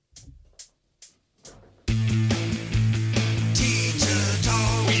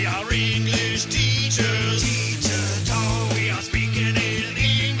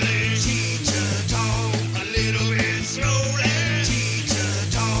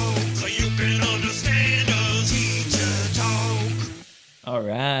All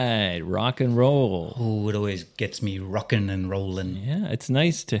right, rock and roll. Oh, it always gets me rocking and rolling. Yeah, it's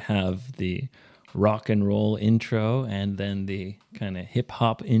nice to have the rock and roll intro and then the kind of hip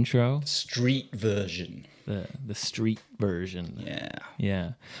hop intro, Street version. the street version. Yeah.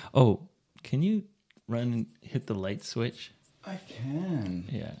 Yeah. Oh, can you run and hit the light switch? I can.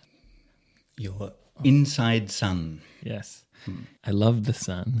 Yeah. Your inside sun. Yes. I love the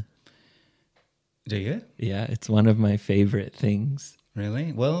sun. Do you? Yeah, it's one of my favorite things.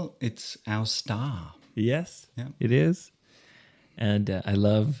 Really? Well, it's our star. Yes, Yeah. it is. And I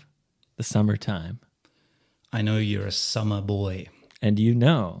love the summertime. I know you're a summer boy. And you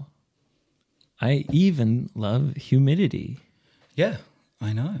know, I even love humidity. Yeah,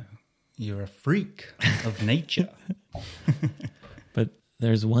 I know. You're a freak of nature. But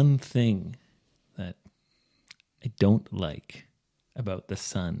there's one thing that I don't like about the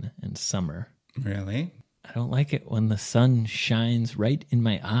sun and summer. Really? I don't like it when the sun shines right in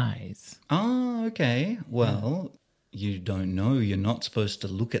my eyes. Oh, okay. Well, you don't know. You're not supposed to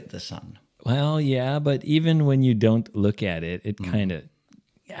look at the sun. Well, yeah, but even when you don't look at it, it kind of,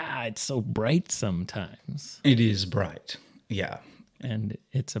 it's so bright sometimes. It is bright. Yeah. And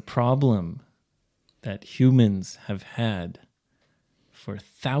it's a problem that humans have had for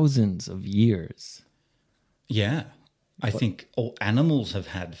thousands of years. Yeah. I think all animals have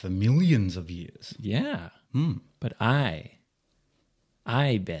had for millions of years. Yeah. But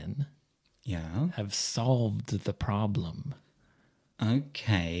Ben, Yeah. have solved the problem.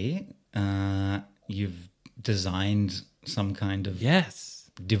 Okay. You've designed some kind of Yes.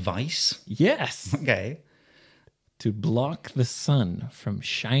 device. Yes. Okay. To block the sun from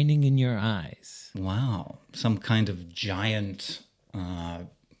shining in your eyes. Wow. Some kind of giant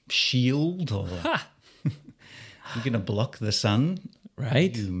shield or you're going to block the sun?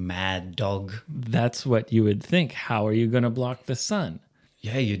 Right? You mad dog. That's what you would think. How are you going to block the sun?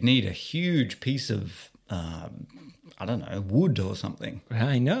 Yeah, you'd need a huge piece of, I don't know, wood or something.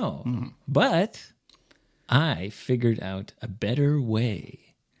 I know. But I figured out a better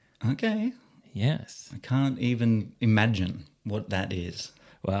way. Okay. Yes. I can't even imagine what that is.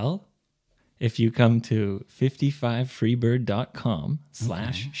 Well, if you come to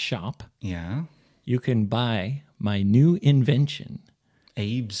 55freebird.com/shop, Yeah. you can buy my new invention.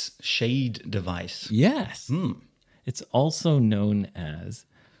 Abe's shade device. Yes. It's also known as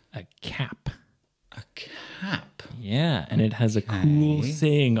a cap. A cap. Yeah, and it has a cool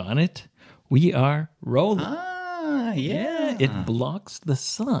saying on it. We are rolling. Ah, yeah. It blocks the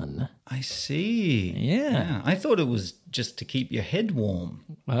sun. I see. Yeah. I thought it was just to keep your head warm.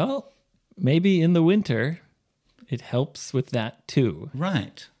 Well, maybe in the winter, it helps with that too.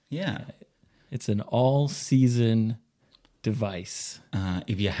 Right. Yeah. It's an all-season device.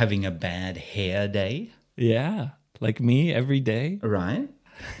 If you're having a bad hair day. Yeah, like me every day. Right.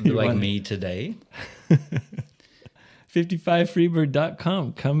 Like me today.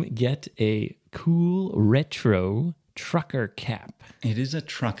 55freebird.com. Come get a cool retro trucker cap. It is a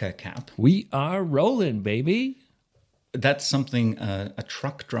trucker cap. We are rolling, baby. That's something a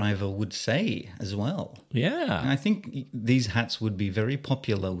truck driver would say as well. Yeah. I think these hats would be very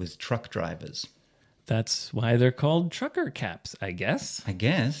popular with truck drivers. That's why they're called trucker caps, I guess. I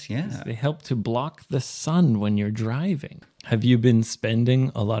guess, yeah. They help to block the sun when you're driving. Have you been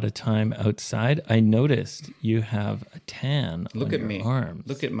spending a lot of time outside? I noticed you have a tan Look on at your me. arms.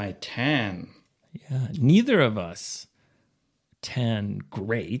 Look at my tan. Yeah, neither of us tan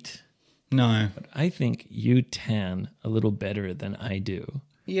great, No. but I think you tan a little better than I do.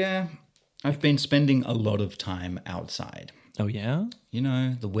 Yeah. I've been spending a lot of time outside. Oh, yeah? You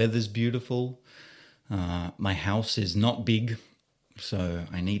know, the weather's beautiful. My house is not big, so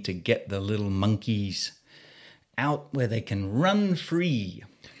I need to get the little monkeys out where they can run free.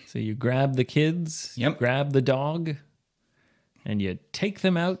 So you grab the kids, Yep. grab the dog, and you take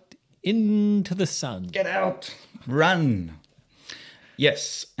them out into the sun. Get out! Run!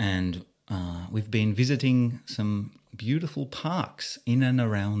 Yes, and we've been visiting some beautiful parks in and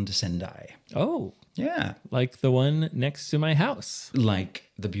around Sendai. Oh, Yeah. like the one next to my house.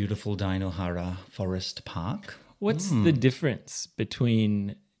 Like the beautiful Dainohara Forest Park. What's the difference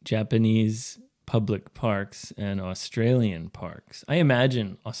between Japanese public parks and Australian parks? I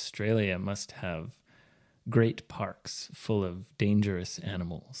imagine Australia must have great parks full of dangerous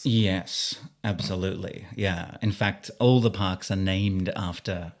animals. Yes, absolutely. Yeah. In fact, all the parks are named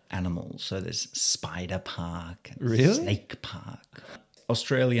after animals. So there's Spider Park, and Really? Snake Park.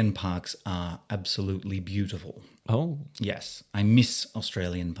 Australian parks are absolutely beautiful. Oh, Yes, I miss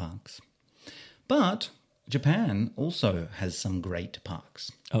Australian parks. But Japan also has some great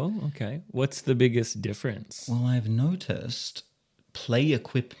parks. okay. What's the biggest difference? Well, I've noticed play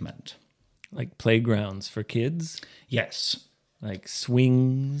equipment. Like playgrounds for kids, Yes. like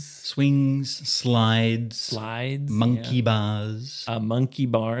swings, Swings, slides, slides, monkey yeah. bars. Monkey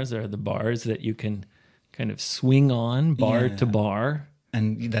bars are the bars that you can kind of swing on bar Yeah. to bar.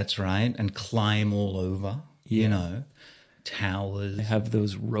 And that's right. And climb all over, Yeah. you know, towers, They have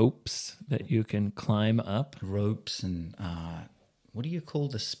those ropes that you can climb up, ropes, and what do you call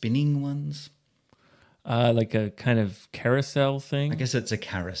the spinning ones? like a kind of carousel thing I guess it's a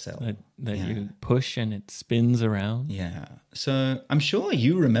carousel. that yeah. you push and it spins around. Yeah. So I'm sure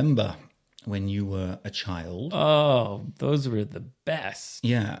you remember when you were a child. Oh, those were the best.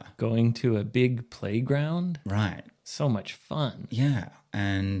 Yeah. Going to a big playground, Right. so much fun. Yeah.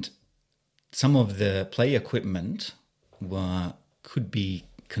 And some of the play equipment could be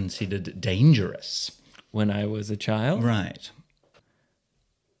considered dangerous. When I was a child, Right.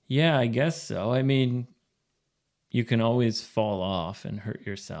 yeah, I guess so. I mean, you can always fall off and hurt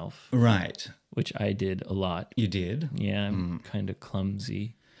yourself, Right. which I did a lot. You did. Yeah, I'm kind of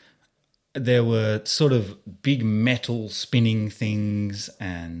clumsy. There were sort of big metal spinning things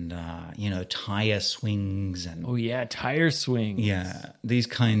and, tire swings and, Oh yeah, tire swings. yeah, these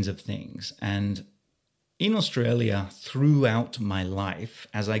kinds of things. And in Australia, throughout my life,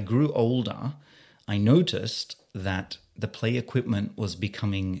 as I grew older, I noticed that the play equipment was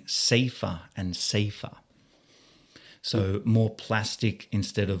becoming safer and safer. So more plastic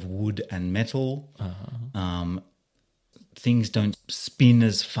instead of wood and metal. Things don't spin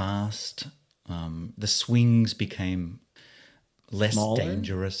as fast. The swings became less Smaller?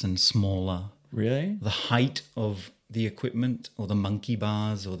 dangerous and smaller. Really? The height of the equipment or the monkey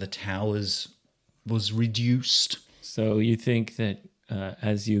bars or the towers was reduced. So you think that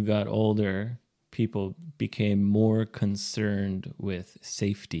as you got older, people became more concerned with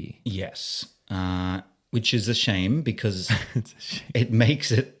safety? Yes, which is a shame because It's a shame. it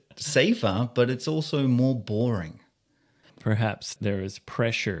makes it safer, but it's also more boring. Perhaps there is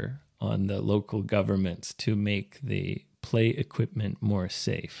pressure on the local governments to make the play equipment more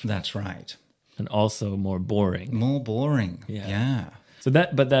safe That's right. and also more boring. More boring. Yeah. Yeah.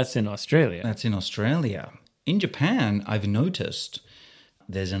 But that's in Australia. That's in Australia. In Japan, I've noticed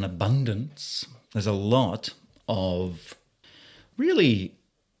there's an abundance, there's a lot of really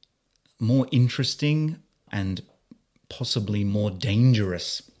more interesting and possibly more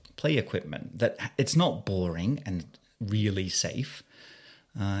dangerous play equipment that it's not boring and really safe.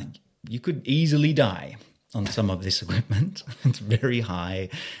 You could easily die on some of this equipment. It's very high,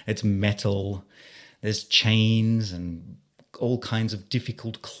 it's metal, there's chains and all kinds of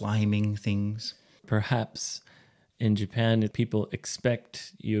difficult climbing things. Perhaps in Japan, people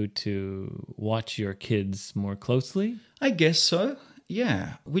expect you to watch your kids more closely. I guess so,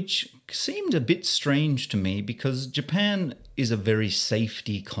 yeah, which seemed a bit strange to me because Japan is a very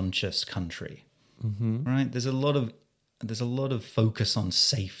safety conscious country, right? There's a lot of focus on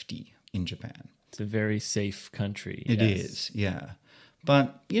safety in Japan. It's a very safe country. It yes. is, yeah.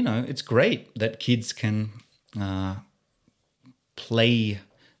 But, it's great that kids can play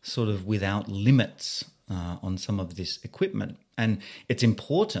sort of without limits on some of this equipment. And it's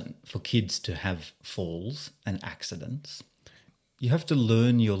important for kids to have falls and accidents. You have to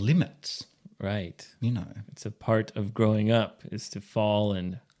learn your limits, Right. you know. It's a part of growing up is to fall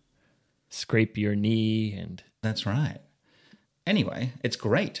and scrape your knee and That's right. Anyway, it's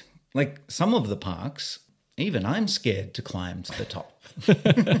great. Like some of the parks, even I'm scared to climb to the top.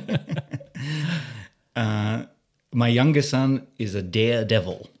 My younger son is a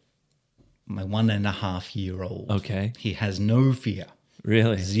daredevil, my 1.5-year-old. okay. He has no fear,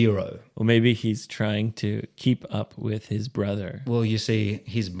 Really? zero. Well, maybe he's trying to keep up with his brother. Well, you see,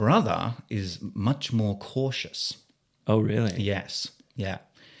 his brother is much more cautious. Oh, really? Yes, yeah.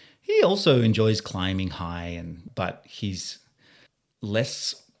 He also enjoys climbing high, but he's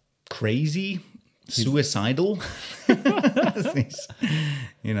less crazy, suicidal. He's,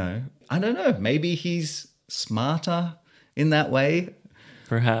 I don't know. Maybe he's smarter in that way.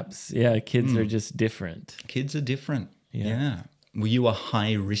 Perhaps. Yeah, kids are just different. Kids are different. Yeah. Yeah. Were you a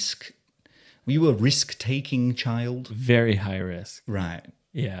risk-taking child? Very high risk. Right,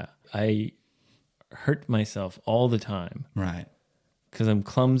 Yeah. I hurt myself all the time right. because I'm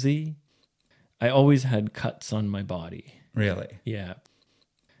clumsy. I always had cuts on my body. Really? Yeah.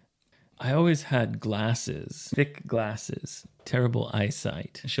 I always had glasses, thick glasses, terrible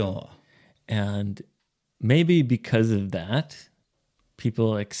eyesight. Sure. And maybe because of that,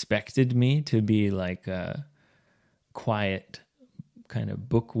 people expected me to be like a quiet kind of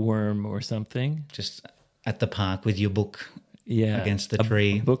bookworm or something. Just at the park with your book Yeah. against the A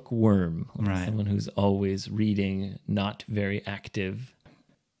tree. bookworm. Like Right. someone who's always reading, not very active.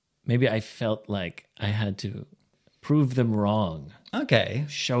 Maybe I felt like I had to prove them wrong, Okay.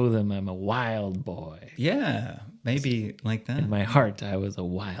 show them I'm a wild boy. Yeah, maybe like that. In my heart, I was a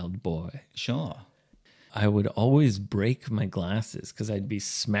wild boy. Sure. I would always break my glasses because I'd be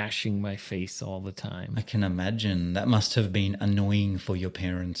smashing my face all the time. I can imagine that must have been annoying for your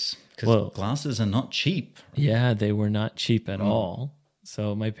parents because Well- glasses are not cheap. Yeah, they were not cheap at all.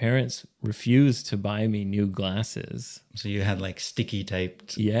 So my parents refused to buy me new glasses. So you had like sticky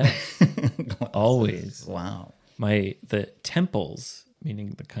taped Yes, glasses. always. Wow. The temples,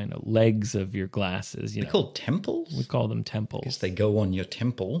 meaning the kind of legs of your glasses, They're called we temples? call them temples. They go on your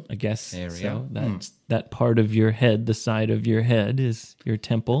temple. I guess Area. so. That's that part of your head, the side of your head is your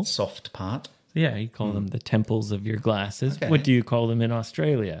temple. Soft part. Yeah, you call them the temples of your glasses. Okay. What do you call them in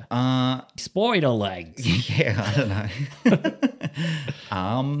Australia? Spoiler legs. Yeah, I don't know.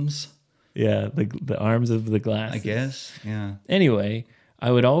 Arms, Yeah, the arms of the I glasses. guess. Yeah. Anyway,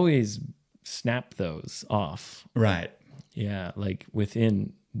 I would always snap those off. Right. Yeah, like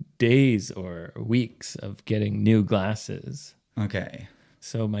within days or weeks of getting new glasses. Okay.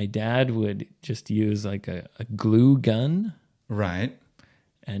 So my dad would just use like a glue gun Right.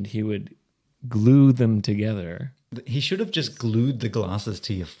 and he would glue them together. He should have just glued the glasses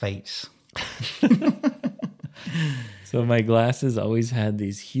to your face. So my glasses always had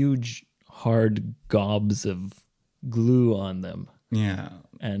these huge hard gobs of glue on them. Yeah.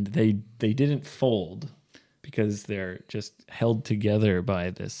 And they didn't fold because they're just held together by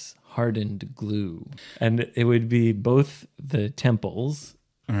this hardened glue. And it would be both the temples,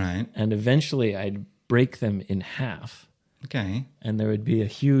 Right. and eventually I'd break them in half, Okay. and there would be a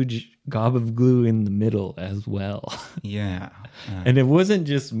huge gob of glue in the middle as well. Yeah. And it wasn't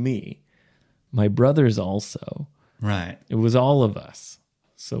just me, my brothers also. Right. It was all of us.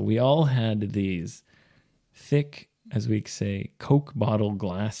 So we all had these thick, as we say, Coke bottle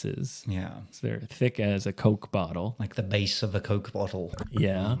glasses. Yeah. So they're thick as a Coke bottle. Like the base of a Coke bottle.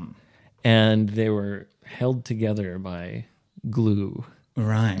 Yeah. And they were held together by glue.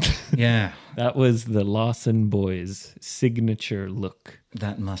 Right. Yeah. That was the Lawson boys' signature look.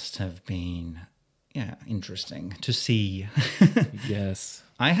 That must have been, yeah, interesting to see. Yes.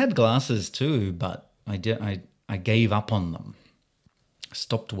 I had glasses too, but I gave up on them.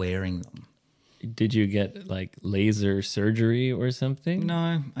 Stopped wearing them. Did you get like laser surgery or something?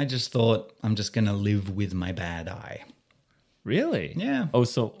 No, I just thought I'm just going to live with my bad eye. Really? Yeah. Oh,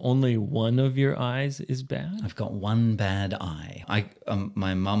 so only one of your eyes is bad? I've got one bad eye.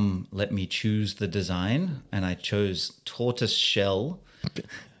 My mum let me choose the design, and I chose tortoise shell,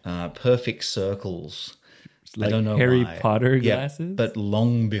 perfect circles. Like I don't know Harry why. Potter Yeah, glasses? but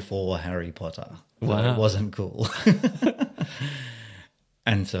long before Harry Potter. So Wow. it wasn't cool.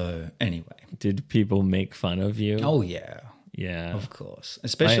 And so, anyway. Did people make fun of you? Oh, yeah. Yeah. Of course.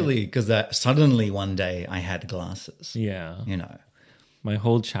 Especially because suddenly one day I had glasses. Yeah. You know. My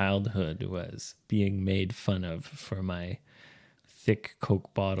whole childhood was being made fun of for my thick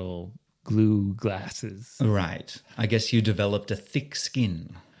Coke bottle glue glasses. Right. I guess you developed a thick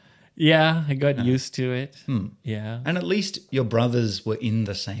skin. Yeah, I got used to it. Yeah. And at least your brothers were in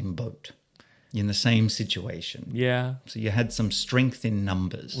the same boat, in the same situation. Yeah. So you had some strength in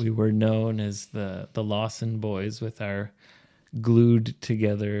numbers. We were known as the Lawson boys with our glued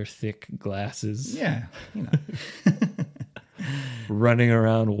together thick glasses, Yeah, you know, running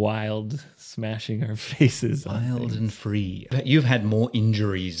around wild, smashing our faces on wild things. and free. But you've had more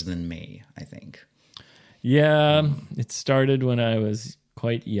injuries than me, I think. Yeah, it started when I was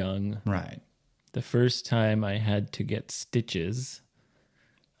quite young. Right. The first time I had to get stitches,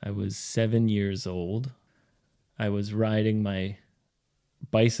 I was 7 years old. I was riding my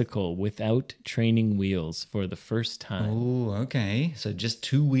bicycle without training wheels for the first time. Oh, okay. So just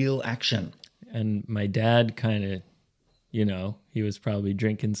two-wheel action. And my dad kind of, he was probably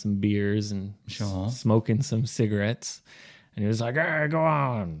drinking some beers and Sure. smoking some cigarettes. And he was like, "Hey, go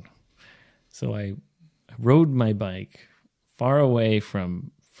on." So I rode my bike far away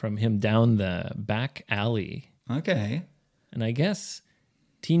from him down the back alley. Okay. And I guess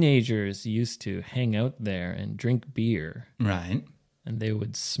teenagers used to hang out there and drink beer, Right. and they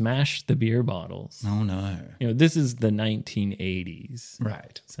would smash the beer bottles. Oh, no. This is the 1980s.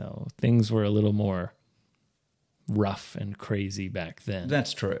 Right. So things were a little more rough and crazy back then.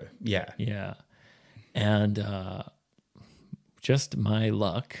 That's true. Yeah. Yeah. And just my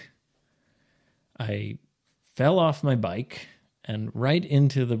luck, I fell off my bike and right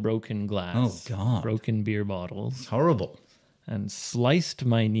into the broken glass. Oh, God. Broken beer bottles, Horrible. and sliced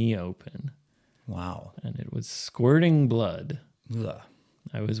my knee open. Wow. and it was squirting blood. Ugh.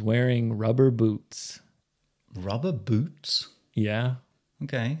 I was wearing rubber boots. Rubber boots? Yeah,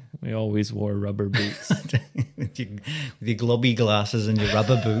 Okay. we always wore rubber boots. with your globby glasses and your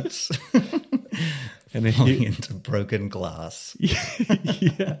rubber boots. And then Falling you, into broken glass.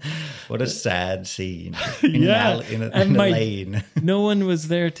 yeah, What a sad scene. Yeah. In a And my- lane. no one was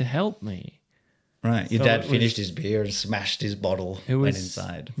there to help me. Right. Your So dad it finished was- his beer and smashed his bottle, It went was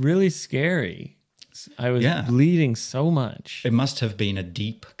inside. really scary. I was Yeah. bleeding so much. It must have been a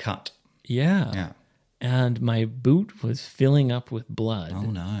deep cut. Yeah. Yeah. And my boot was filling up with blood. Oh,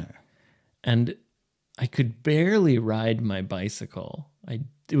 no. And I could barely ride my bicycle.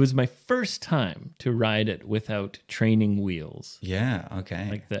 It was my first time to ride it without training wheels, Yeah. Okay.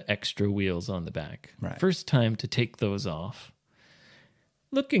 like the extra wheels on the back. Right. First time to take those off.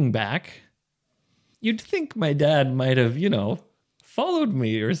 Looking back, you'd think my dad might have, followed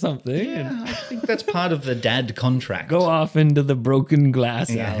me or something and yeah, I think that's part of the dad contract. go off into the broken glass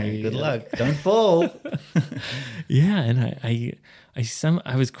Yeah, alley. good luck. Don't fall. Yeah, and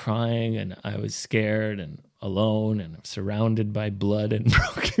I was crying and I was scared and alone and surrounded by blood and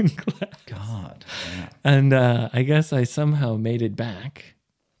broken glass. God. Yeah. And I guess I somehow made it back.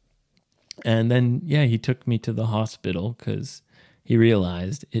 And then, yeah, he took me to the hospital because he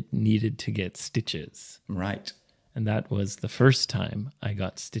realized it needed to get stitches. Right. And that was the first time I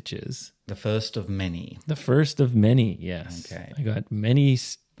got stitches. The first of many. The first of many, yes. Okay. I got many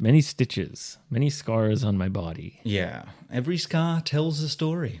stitches, many scars on my body. Yeah. Every scar tells a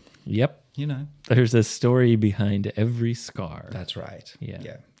story, Yep. you know. There's a story behind every scar. That's right.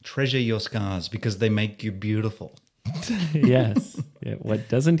 Yeah. Treasure your scars because they make you beautiful. Yes. Yeah, what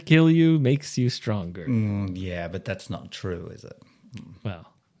doesn't kill you makes you stronger. Yeah, but that's not true, is it? Well,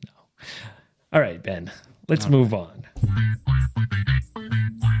 no. All right, Ben, let's move on.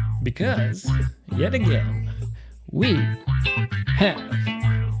 Because, yet again, we have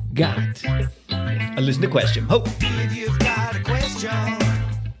got A listener question. Ho! If you've got a question,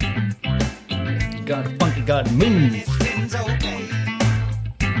 You got a funky, got a move. everything's okay.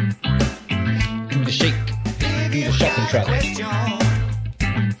 Do the shake. If Do the you've shopping got a truck. question,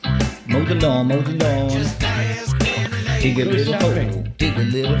 Mow the lawn, mow the lawn. just ask Benny. Dig a little shopping. hole. Dig a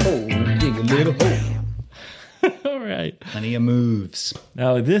little hole. Dig a little hole. all right. Plenty of moves.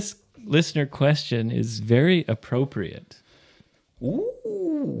 Now, this listener question is very appropriate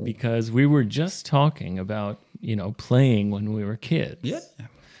Ooh. because we were just talking about, playing when we were kids. Yeah.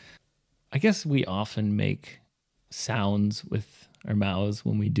 I guess we often make sounds with our mouths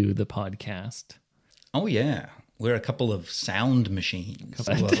when we do the podcast. Oh yeah, we're a couple of sound machines.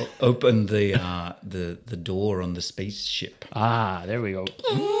 Couple- Well, open the door on the spaceship. Ah, there we go.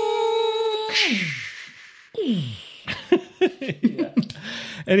 Yeah.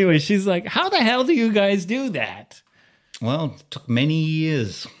 Anyway, she's like, how the hell do you guys do that? Well, it took many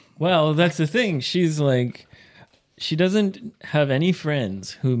years. Well, that's the thing. She's like, she doesn't have any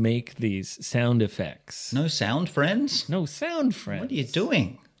friends who make these sound effects. No sound friends. No sound friends. What are you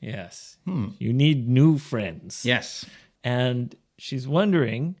doing? Yes. You need new friends. Yes. And she's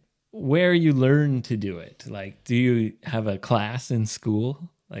wondering where you learn to do it. Like, do you have a class in school?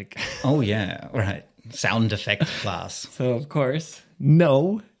 Like, Oh yeah. Right. Sound effect class. so of course,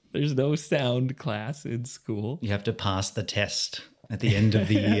 no, there's no sound class in school. You have to pass the test at the end of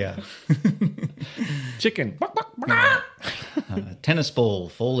the year. Chicken. Tennis ball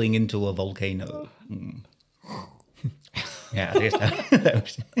falling into a volcano. Yeah, I guess that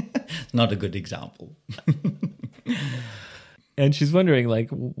was not a good example. And she's wondering, like,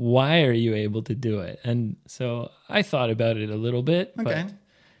 why are you able to do it? And so I thought about it a little bit. Okay. But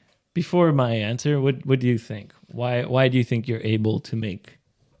before my answer, what do you think? Why do you think you're able to make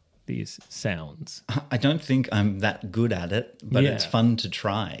these sounds? I don't think I'm that good at it, but it's Yeah. fun to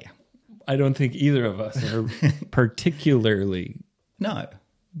try. I don't think either of us are particularly No,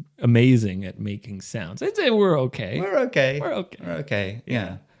 amazing at making sounds. I'd say we're okay. we're okay. We're okay. We're okay.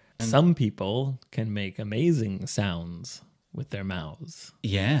 Yeah. Some people can make amazing sounds with their mouths.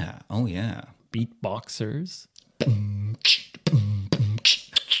 Yeah. Oh, yeah. Beatboxers.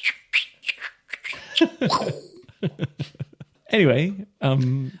 Anyway, what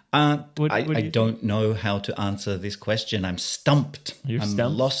I do you think? don't know how to answer this question. I'm stumped. You're I'm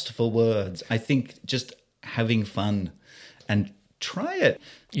stumped? lost for words. I think just having fun and try it.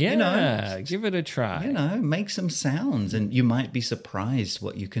 yeah, give it a try. Make some sounds and you might be surprised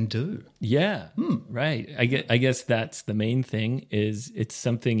what you can do. Yeah, right. I guess that's the main thing is it's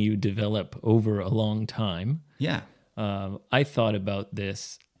something you develop over a long time. Yeah. I thought about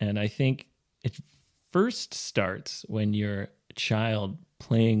this, and I think it first starts when you're a child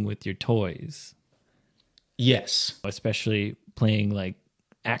playing with your toys. Yes. especially playing like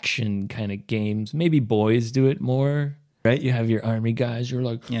action kind of games. Maybe boys do it more, right? You have your army guys, you're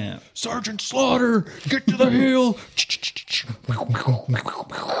like, Yeah. Sergeant Slaughter, get to the hill.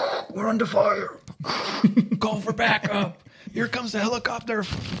 We're under fire. Call for backup. Here comes the helicopter.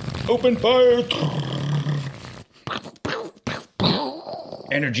 Open fire.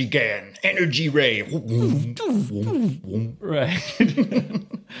 Energy gun. Energy ray. Right.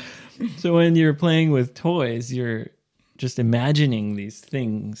 So when you're playing with toys, you're just imagining these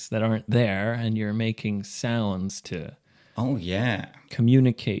things that aren't there, and you're making sounds to Oh, yeah.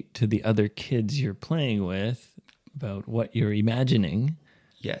 communicate to the other kids you're playing with about what you're imagining.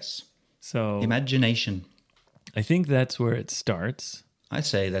 Yes. So Imagination. I think that's where it starts. I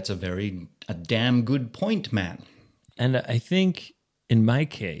say that's a damn good point, man. And I think in my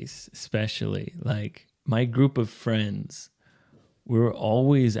case, especially, like my group of friends, we were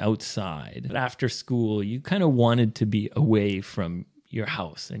always outside. After school, you kind of wanted to be away from your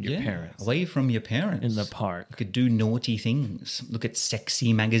house and your parents Away from your parents. in the You park. could do naughty things. Look at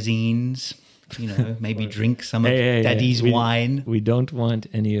sexy magazines. You know, maybe drink some of Hey, daddy's we- wine. We don't want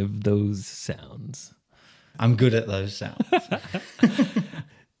any of those sounds. I'm good at those sounds.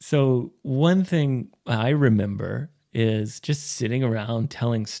 So one thing I remember is just sitting around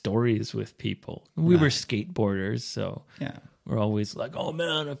telling stories with people. We were skateboarders, so Yeah. we're always like, "Oh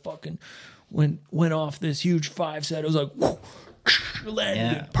man, I fucking went off this huge 5-set. It was like whoo, landed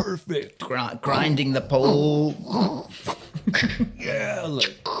Yeah. perfect." Grinding the pole. Yeah,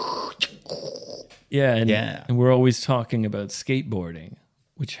 like, yeah, Yeah. and we're always talking about skateboarding,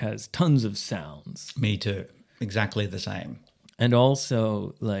 which has tons of sounds, Me too. Exactly the same. and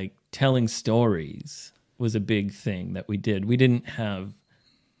also like telling stories was a big thing that we did. We didn't have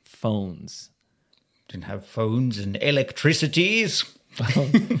phones. Didn't have phones and electricities.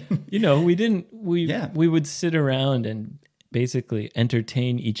 You know, we didn't. Yeah. We would sit around and basically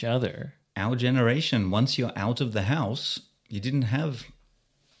entertain each other. Our generation, once you're out of the house, you didn't have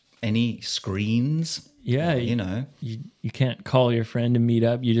any screens. Yeah, You know. you can't call your friend to meet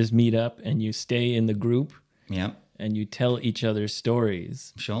up. You just meet up and you stay in the group Yeah, and you tell each other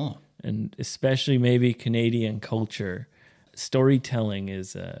stories. sure. And especially maybe Canadian culture, storytelling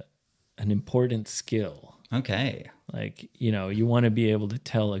is an important skill. Okay. Like, you know, you want to be able to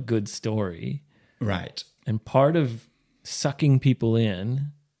tell a good story. Right. And part of sucking people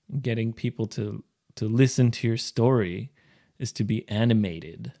in, getting people to listen to your story, is to be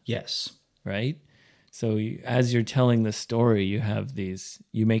animated, Yes. right? So as you're telling the story,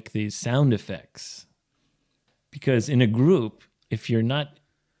 you make these sound effects. Because in a group, if you're not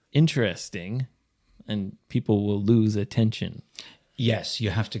interesting, and people will lose attention. Yes, you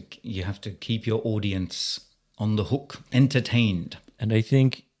have to keep your audience on the hook, entertained. And I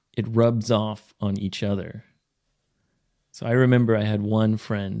think it rubs off on each other. So I remember I had one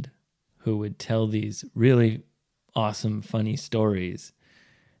friend who would tell these really awesome, funny stories.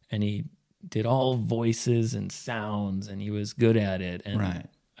 And he did all voices and sounds, and he was good at it. And Right.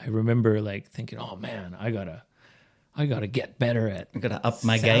 I remember like thinking, oh man, I gotta get better at I gotta up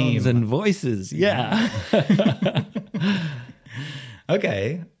my sounds game. and voices. Yeah.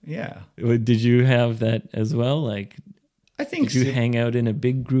 Okay. Yeah. Did you have that as well? Like, I think did you so. hang out in a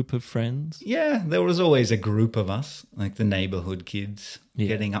big group of friends? Yeah, there was always a group of us, like the neighborhood kids, Yeah.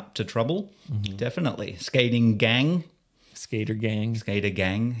 getting up to trouble. Definitely. Skating gang, Skater gangs. skater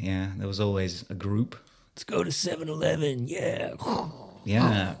gang. Yeah, there was always a group. Let's go to 7-Eleven. Yeah.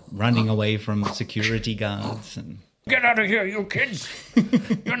 Yeah, running away from security guards and Get out of here, you kids.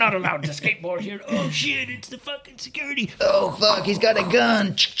 You're not allowed to skateboard here. Oh, shit, it's the fucking security. oh fuck, he's got a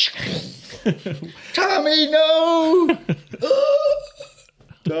gun. Tommy, no.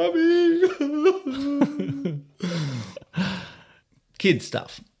 Tommy. Kid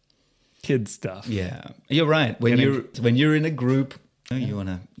stuff. Kid stuff. Yeah, you're right. When you're in a group, you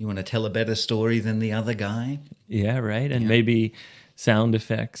wanna tell a better story than the other guy. Yeah, right. And maybe sound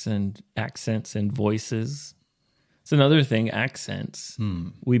effects and accents and voices. It's another thing, accents.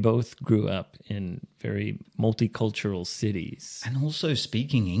 We both grew up in very multicultural cities. And also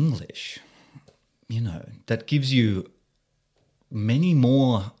speaking English, that gives you many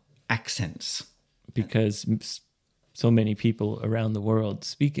more accents. Because so many people around the world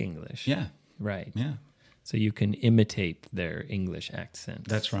speak English. Yeah, Right. yeah, So you can imitate their English accent.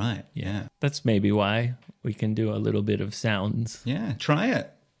 that's right. Yeah, That's maybe why we can do a little bit of sounds. yeah. Try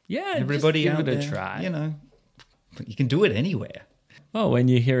it. Yeah, Everybody just out give it there, a try. You can do it anywhere. Oh, when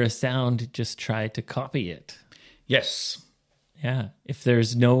you hear a sound, just try to copy it. Yes. Yeah. If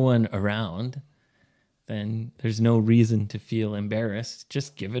there's no one around, then there's no reason to feel embarrassed.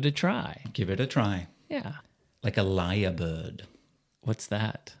 Just give it a try. Give it a try. Yeah. like a lyrebird. What's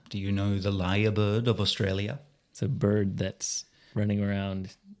that? Do you know the lyrebird of Australia? It's a bird that's running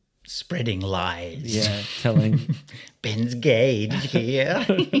around. Spreading lies. Yeah, telling. Ben's Gage here.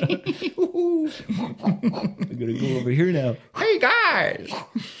 I'm gonna go over here now. Hey guys.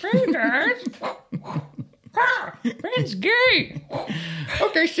 Hey guys, Ben's gay.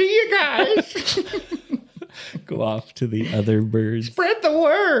 Okay, see you guys. Go off to the other birds. Spread the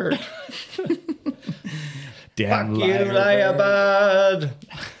word. Damn Fuck you, lyrebird.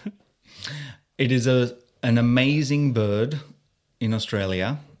 It is an amazing bird in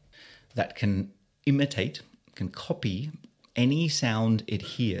Australia that can imitate, can copy any sound it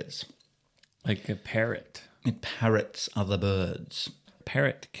hears. Like a parrot. It parrots other birds.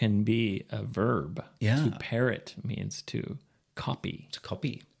 Parrot can be a verb. Yeah. To parrot means to copy. To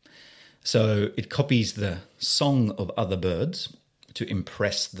copy. So it copies the song of other birds to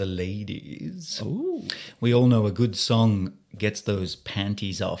impress the ladies. Ooh. We all know a good song gets those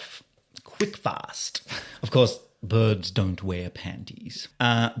panties off quick fast. Of course, birds don't wear panties.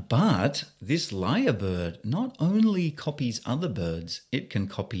 But this lyrebird not only copies other birds, it can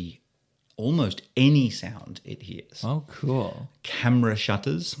copy almost any sound it hears. Oh, cool. Camera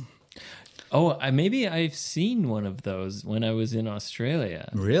shutters. Oh, maybe I've seen one of those when I was in Australia.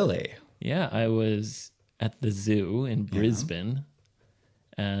 Really? Yeah, I was at the zoo in Brisbane,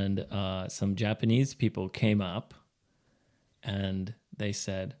 and some Japanese people came up, and they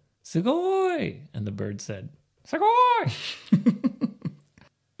said, "Sugoi!" And the bird said, "Sugoi!"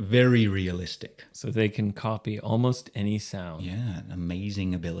 Very realistic. So they can copy almost any sound. Yeah, an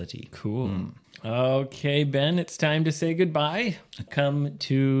amazing ability. Cool. Okay, Ben, it's time to say goodbye. Come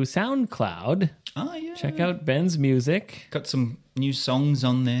to SoundCloud. Oh, yeah. Check out Ben's music. Got some new songs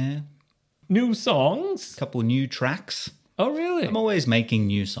on there. New songs. Couple new tracks. Oh, really? I'm always making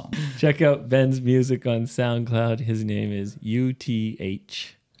new songs. Check out Ben's music on SoundCloud. His name is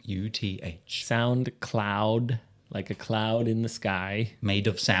UTH. UTH. SoundCloud, like a cloud in the sky. Made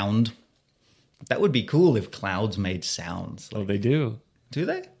of sound. That would be cool if clouds made sounds. Oh, they do. Do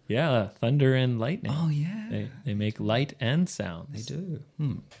they? Yeah, thunder and lightning. Oh, yeah. They make light and sounds. They do.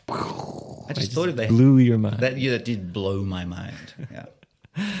 I just thought of that. Blew your mind. That did blow my mind. Yeah.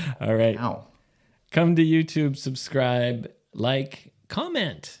 All right. Ow. Come to YouTube, subscribe, like,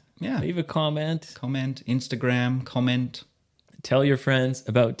 comment. Yeah. Leave a comment. Comment, Instagram, comment. Tell your friends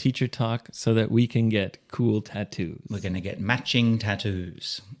about Teacher Talk so that we can get cool tattoos. We're going to get matching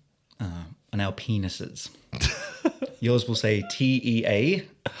tattoos on our penises. Yours will say TEA.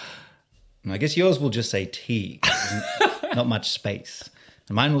 And I guess yours will just say T. 'Cause there's not much space.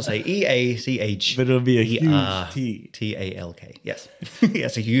 And mine will say EACH. But it'll be a huge T. TALK. Yes.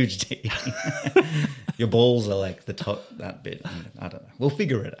 Yes, a huge T. Your balls are like the top, that bit. I don't know. We'll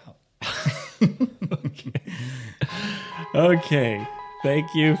figure it out. Okay.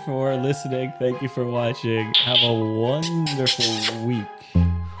 Thank you for listening. Thank you for watching. Have a wonderful week.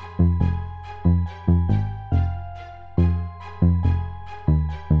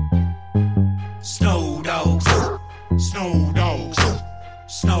 Snow dogs, snow dogs,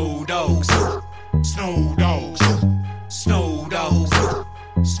 snow dogs, snow dogs.